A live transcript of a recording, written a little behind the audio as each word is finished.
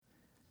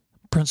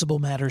Principal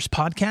Matters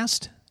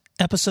Podcast,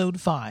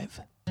 Episode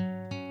 5.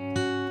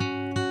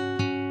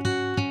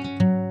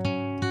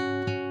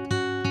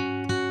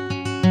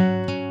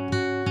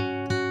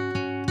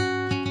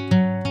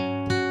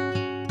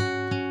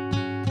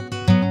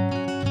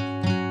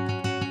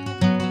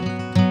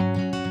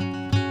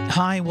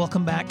 Hi,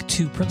 welcome back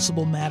to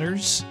Principal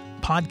Matters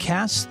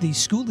Podcast, the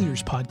School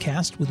Leaders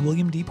Podcast with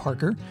William D.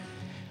 Parker.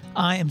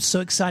 I am so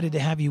excited to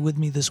have you with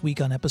me this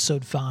week on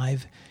Episode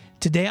 5.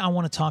 Today, I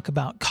want to talk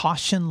about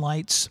caution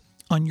lights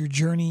on your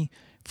journey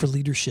for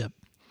leadership.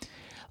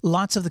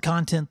 Lots of the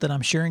content that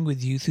I'm sharing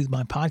with you through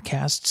my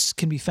podcasts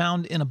can be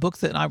found in a book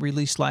that I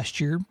released last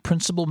year,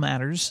 Principal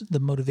Matters, The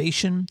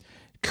Motivation,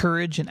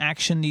 Courage, and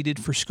Action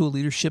Needed for School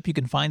Leadership. You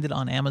can find it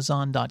on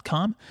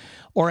Amazon.com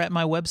or at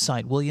my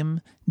website,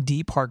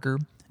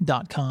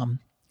 williamdparker.com.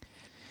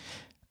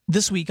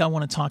 This week, I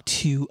want to talk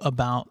to you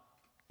about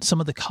some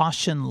of the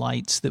caution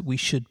lights that we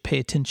should pay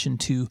attention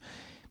to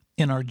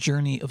in our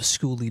journey of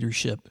school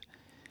leadership.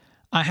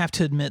 I have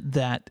to admit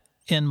that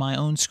in my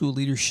own school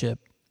leadership,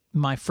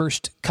 my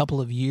first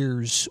couple of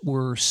years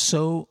were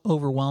so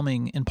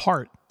overwhelming in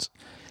part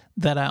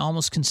that I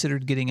almost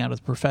considered getting out of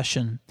the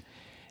profession.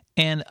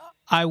 And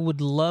I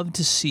would love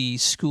to see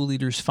school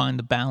leaders find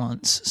a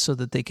balance so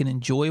that they can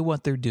enjoy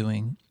what they're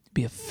doing,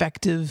 be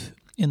effective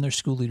in their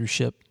school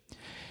leadership,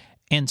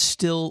 and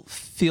still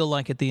feel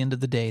like at the end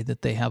of the day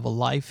that they have a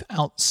life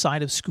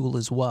outside of school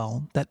as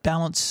well. That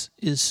balance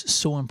is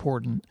so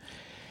important.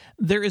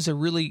 There is a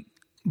really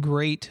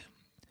great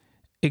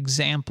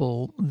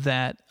example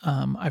that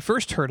I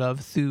first heard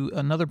of through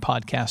another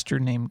podcaster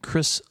named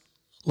Chris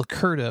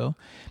Licurdo,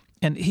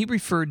 and he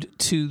referred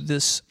to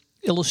this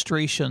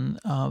illustration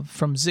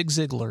from Zig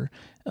Ziglar.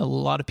 A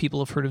lot of people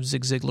have heard of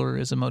Zig Ziglar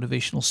as a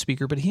motivational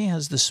speaker, but he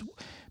has this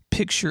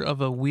picture of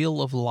a wheel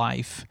of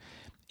life.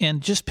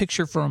 And just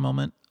picture for a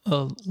moment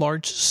a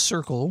large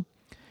circle,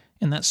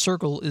 and that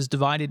circle is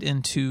divided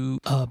into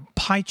a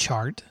pie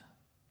chart,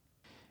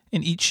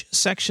 and each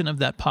section of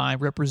that pie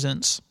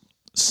represents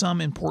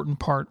some important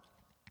part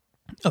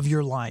of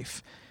your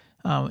life.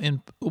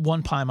 And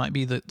one pie might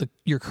be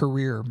your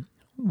career.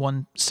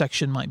 One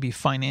section might be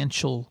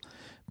financial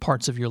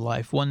parts of your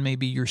life. One may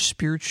be your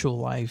spiritual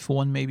life.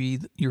 One may be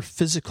your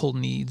physical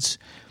needs.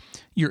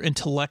 Your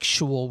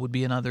intellectual would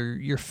be another.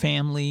 Your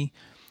family,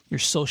 your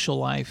social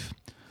life.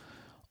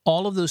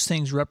 All of those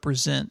things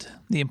represent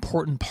the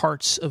important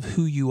parts of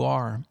who you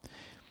are.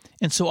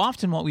 And so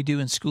often what we do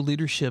in school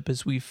leadership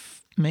is we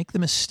make the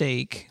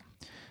mistake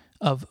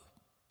of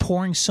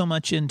pouring so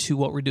much into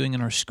what we're doing in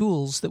our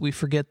schools that we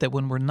forget that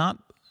when we're not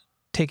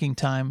taking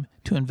time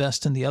to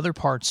invest in the other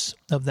parts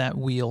of that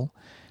wheel,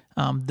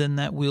 then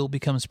that wheel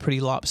becomes pretty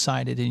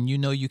lopsided, and you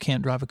know you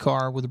can't drive a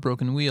car with a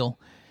broken wheel.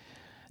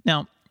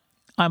 Now,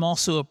 I'm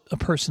also a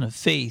person of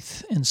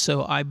faith, and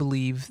so I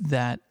believe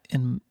that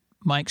in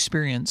my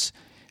experience,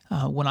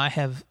 when I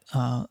have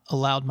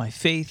allowed my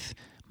faith,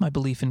 my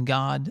belief in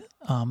God,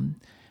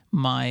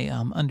 my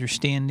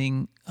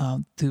understanding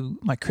through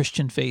my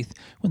Christian faith,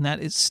 when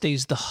it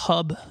stays the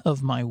hub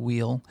of my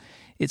wheel,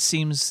 it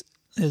seems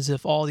as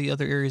if all the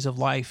other areas of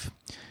life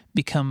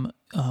become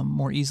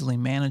more easily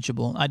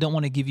manageable. I don't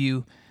want to give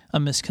you a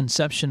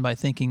misconception by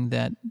thinking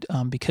that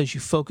because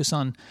you focus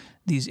on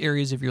these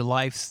areas of your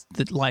life,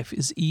 that life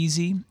is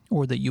easy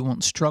or that you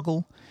won't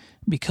struggle,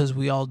 because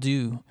we all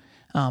do.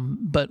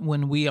 But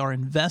when we are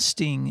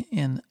investing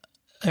in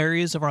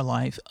areas of our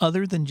life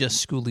other than just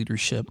school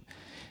leadership,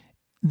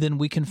 then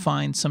we can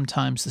find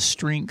sometimes the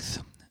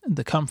strength,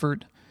 the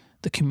comfort,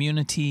 the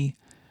community,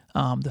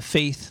 the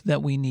faith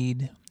that we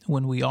need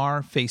when we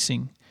are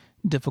facing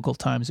difficult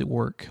times at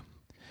work.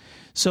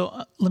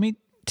 So let me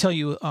tell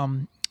you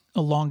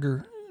a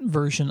longer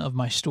version of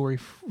my story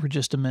for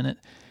just a minute.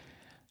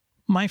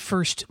 My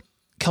first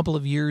couple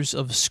of years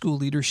of school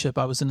leadership,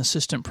 I was an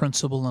assistant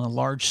principal in a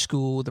large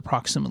school with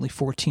approximately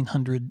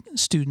 1,400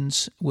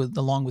 students,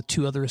 along with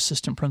two other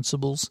assistant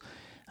principals.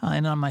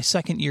 And on my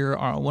second year,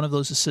 one of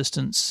those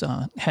assistants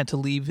had to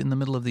leave in the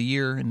middle of the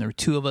year, and there were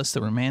two of us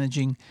that were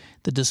managing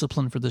the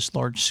discipline for this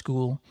large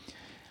school.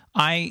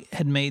 I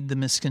had made the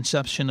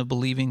misconception of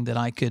believing that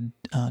I could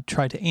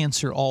try to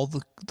answer all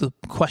the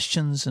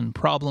questions and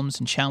problems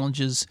and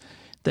challenges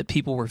that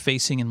people were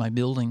facing in my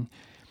building.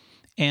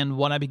 And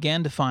what I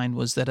began to find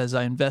was that as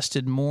I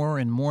invested more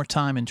and more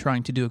time in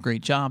trying to do a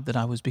great job, that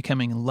I was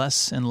becoming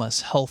less and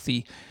less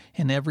healthy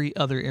in every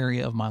other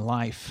area of my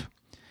life.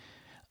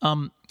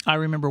 I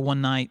remember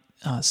one night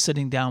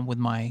sitting down with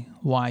my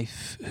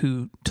wife,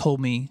 who told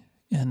me,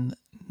 in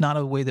not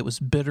a way that was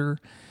bitter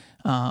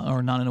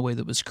or not in a way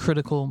that was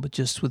critical, but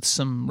just with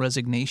some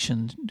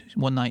resignation.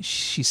 One night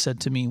she said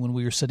to me when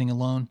we were sitting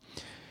alone,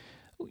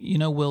 "You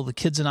know, Will, the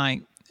kids and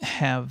I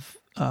have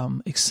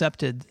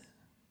accepted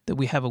that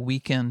we have a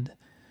weekend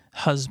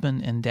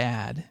husband and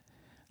dad.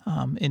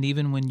 And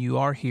even when you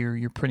are here,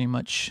 you're pretty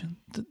much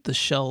the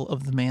shell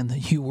of the man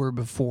that you were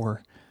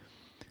before."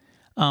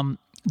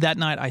 That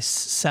night I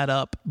sat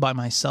up by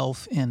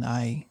myself and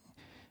I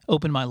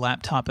opened my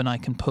laptop and I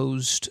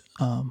composed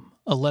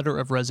a letter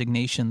of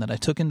resignation that I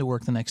took into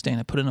work the next day, and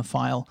I put in a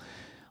file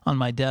on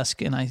my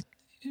desk, and I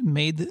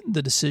made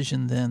the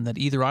decision then that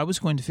either I was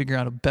going to figure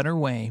out a better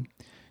way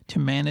to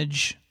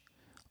manage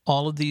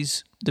all of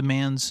these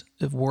demands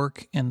of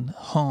work and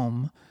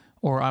home,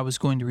 or I was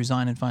going to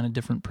resign and find a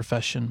different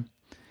profession.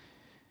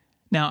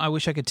 Now, I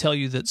wish I could tell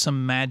you that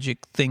some magic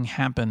thing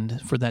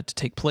happened for that to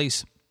take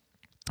place.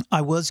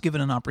 I was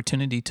given an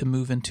opportunity to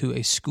move into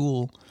a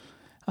school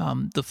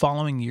the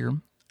following year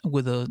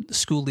with a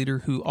school leader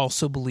who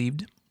also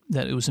believed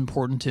that it was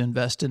important to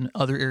invest in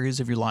other areas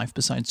of your life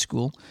besides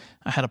school.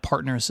 I had a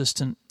partner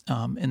assistant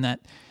in that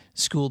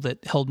school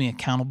that held me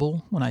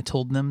accountable when I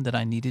told them that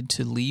I needed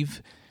to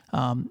leave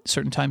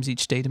certain times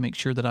each day to make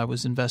sure that I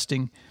was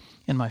investing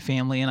in my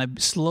family. And I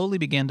slowly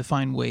began to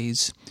find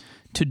ways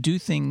to do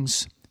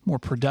things more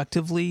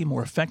productively,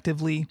 more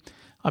effectively.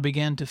 I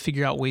began to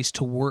figure out ways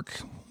to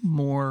work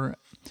more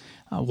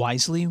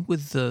wisely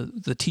with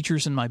the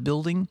teachers in my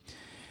building.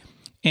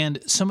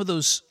 And some of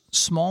those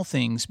small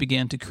things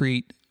began to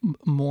create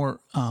more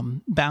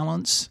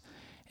balance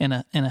and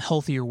a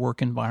healthier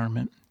work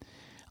environment.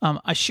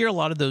 I share a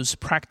lot of those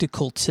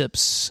practical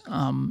tips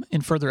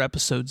in further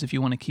episodes if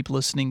you want to keep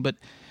listening, but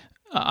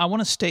I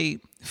want to stay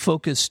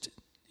focused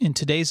in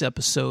today's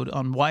episode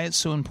on why it's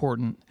so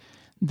important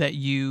that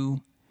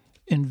you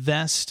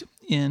invest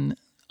in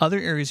other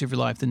areas of your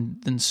life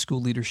than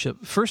school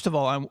leadership. First of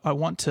all, I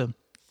want to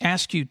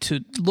ask you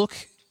to look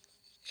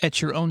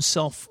at your own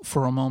self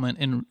for a moment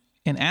and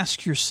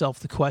ask yourself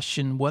the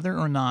question whether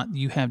or not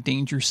you have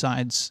danger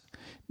signs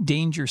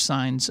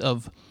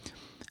of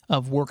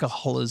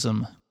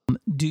workaholism.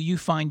 Do you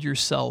find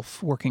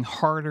yourself working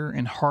harder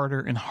and harder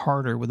and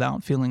harder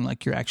without feeling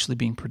like you're actually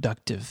being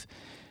productive?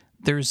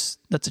 That's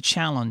a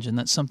challenge, and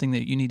that's something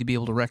that you need to be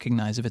able to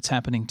recognize if it's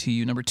happening to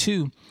you. Number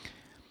two,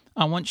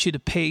 I want you to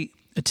pay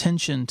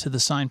attention to the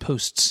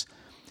signposts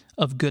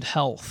of good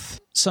health.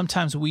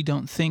 Sometimes we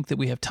don't think that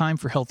we have time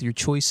for healthier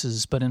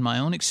choices, but in my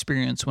own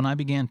experience, when I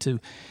began to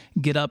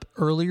get up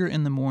earlier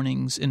in the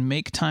mornings and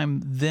make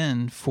time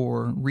then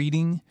for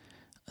reading,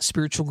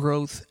 spiritual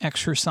growth,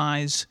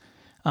 exercise,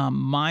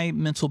 my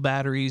mental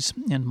batteries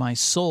and my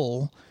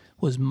soul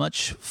was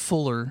much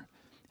fuller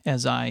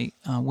as I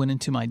went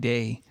into my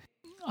day.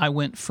 I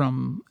went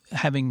from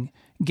having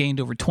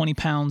gained over 20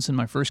 pounds in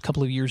my first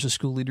couple of years of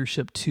school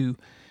leadership to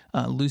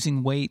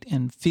losing weight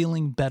and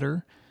feeling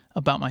better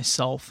about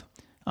myself.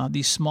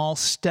 These small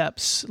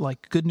steps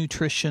like good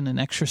nutrition and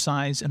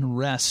exercise and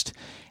rest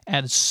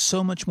add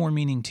so much more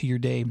meaning to your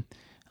day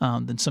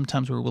than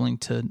sometimes we're willing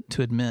to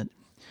admit.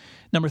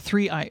 Number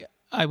three,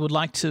 I would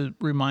like to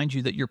remind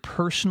you that your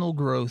personal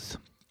growth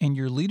and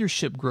your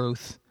leadership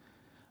growth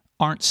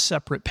aren't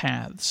separate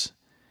paths.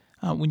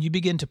 When you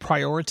begin to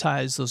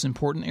prioritize those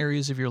important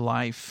areas of your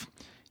life,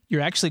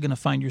 you're actually going to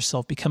find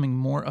yourself becoming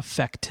more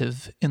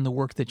effective in the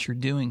work that you're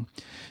doing.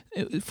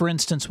 For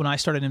instance, when I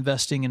started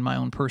investing in my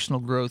own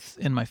personal growth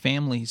in my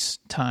family's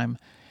time,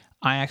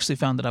 I actually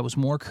found that I was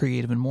more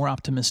creative and more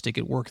optimistic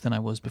at work than I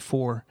was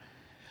before.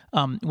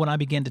 When I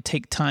began to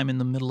take time in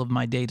the middle of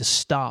my day to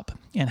stop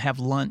and have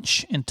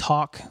lunch and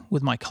talk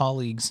with my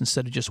colleagues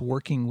instead of just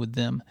working with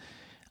them,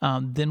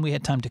 then we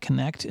had time to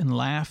connect and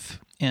laugh,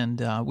 and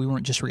we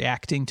weren't just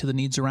reacting to the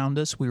needs around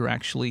us. We were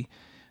actually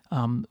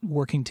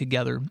working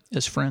together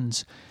as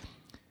friends.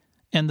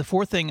 And the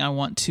fourth thing I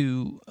want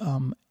to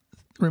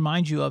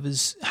remind you of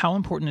is how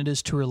important it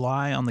is to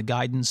rely on the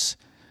guidance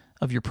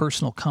of your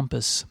personal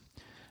compass.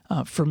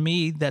 For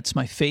me, that's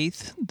my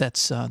faith.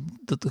 That's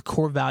the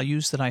core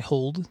values that I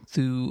hold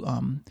through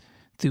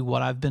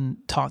what I've been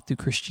taught through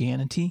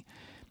Christianity.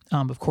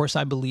 Of course,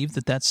 I believe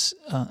that that's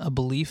a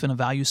belief and a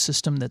value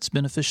system that's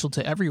beneficial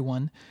to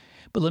everyone.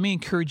 But let me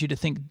encourage you to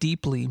think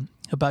deeply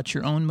about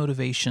your own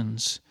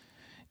motivations,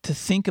 to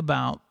think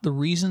about the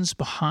reasons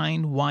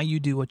behind why you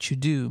do what you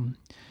do.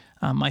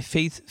 My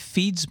faith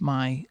feeds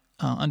my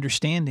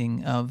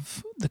understanding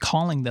of the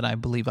calling that I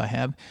believe I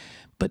have.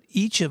 But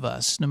each of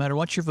us, no matter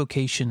what your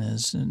vocation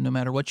is, no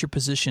matter what your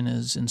position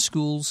is in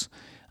schools,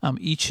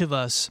 each of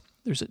us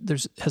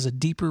has a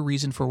deeper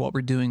reason for what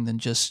we're doing than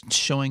just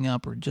showing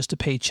up or just a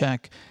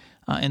paycheck.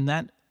 And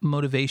that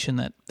motivation,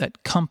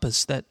 that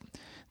compass, that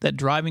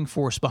driving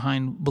force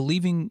behind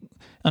believing,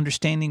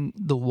 understanding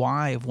the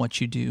why of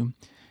what you do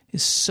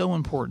is so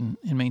important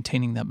in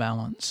maintaining that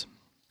balance.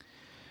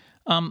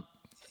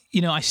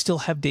 I still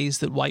have days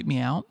that wipe me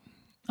out.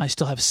 I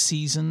still have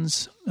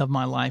seasons of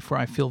my life where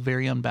I feel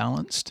very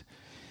unbalanced,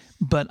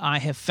 but I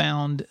have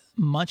found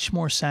much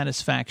more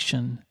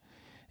satisfaction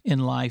in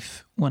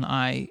life when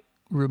I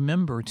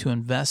remember to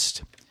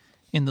invest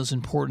in those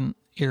important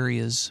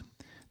areas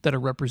that are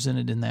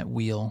represented in that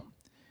wheel.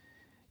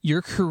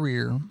 Your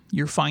career,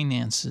 your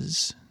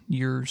finances,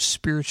 your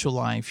spiritual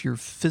life, your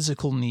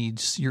physical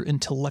needs, your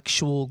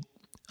intellectual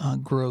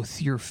growth,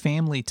 your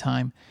family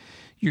time,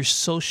 your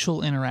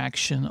social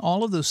interaction,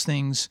 all of those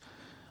things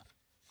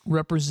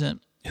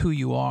represent who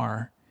you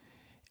are.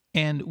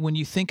 And when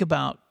you think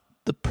about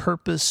the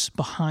purpose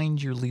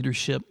behind your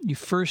leadership, you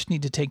first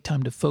need to take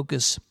time to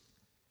focus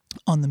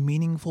on the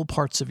meaningful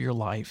parts of your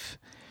life.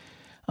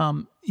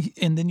 And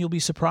then you'll be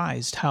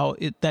surprised how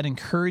that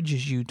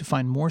encourages you to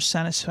find more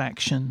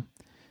satisfaction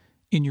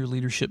in your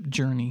leadership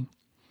journey.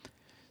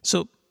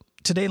 So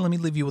today, let me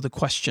leave you with a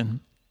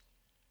question.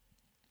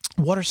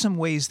 What are some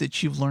ways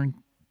that you've learned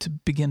to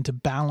begin to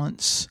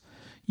balance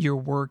your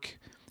work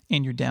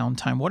and your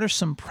downtime? What are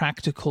some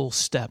practical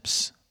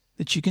steps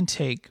that you can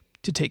take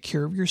to take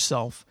care of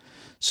yourself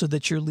so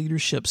that your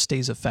leadership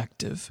stays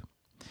effective?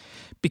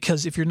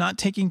 Because if you're not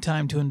taking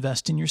time to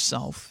invest in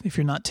yourself, if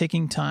you're not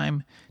taking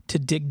time to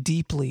dig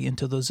deeply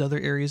into those other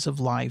areas of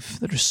life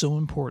that are so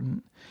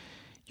important,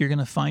 you're going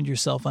to find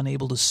yourself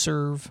unable to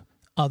serve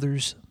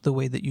others the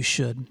way that you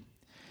should.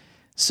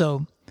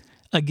 So,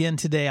 again,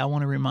 today I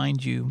want to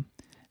remind you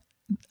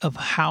of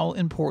how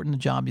important the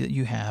job that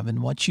you have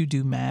and what you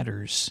do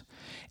matters,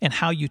 and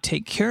how you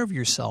take care of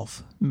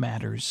yourself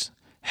matters.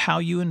 How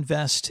you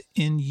invest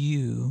in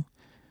you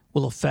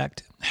will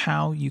affect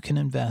how you can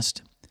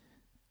invest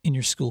in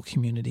your school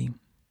community.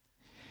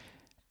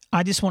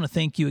 I just want to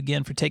thank you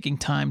again for taking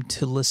time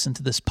to listen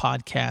to this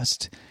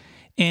podcast.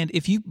 And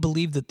if you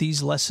believe that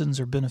these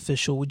lessons are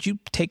beneficial, would you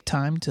take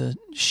time to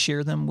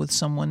share them with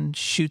someone,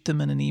 shoot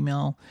them in an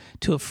email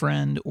to a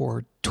friend,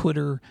 or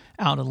Twitter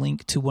out a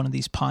link to one of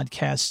these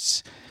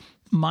podcasts?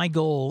 My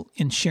goal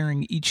in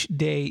sharing each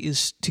day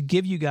is to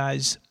give you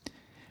guys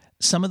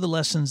some of the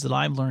lessons that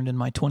I've learned in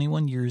my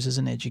 21 years as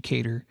an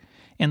educator,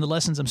 and the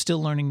lessons I'm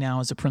still learning now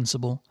as a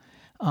principal,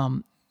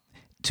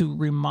 to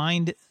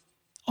remind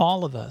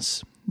all of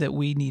us that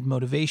we need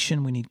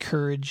motivation, we need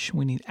courage,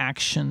 we need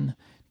action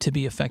to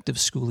be effective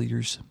school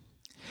leaders.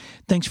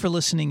 Thanks for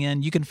listening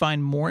in. You can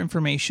find more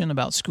information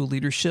about school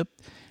leadership,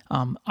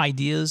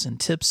 ideas and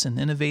tips and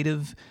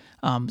innovative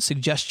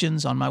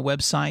suggestions on my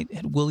website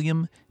at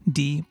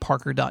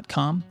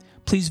williamdparker.com.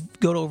 Please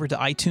go over to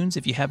iTunes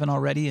if you haven't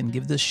already and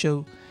give this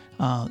show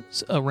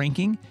a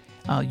ranking.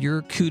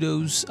 Your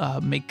kudos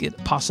make it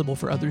possible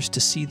for others to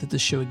see that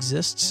this show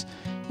exists,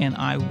 and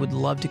I would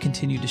love to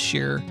continue to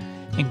share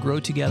and grow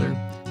together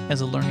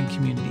as a learning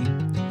community.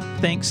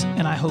 Thanks,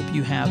 and I hope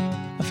you have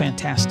a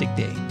fantastic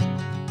day.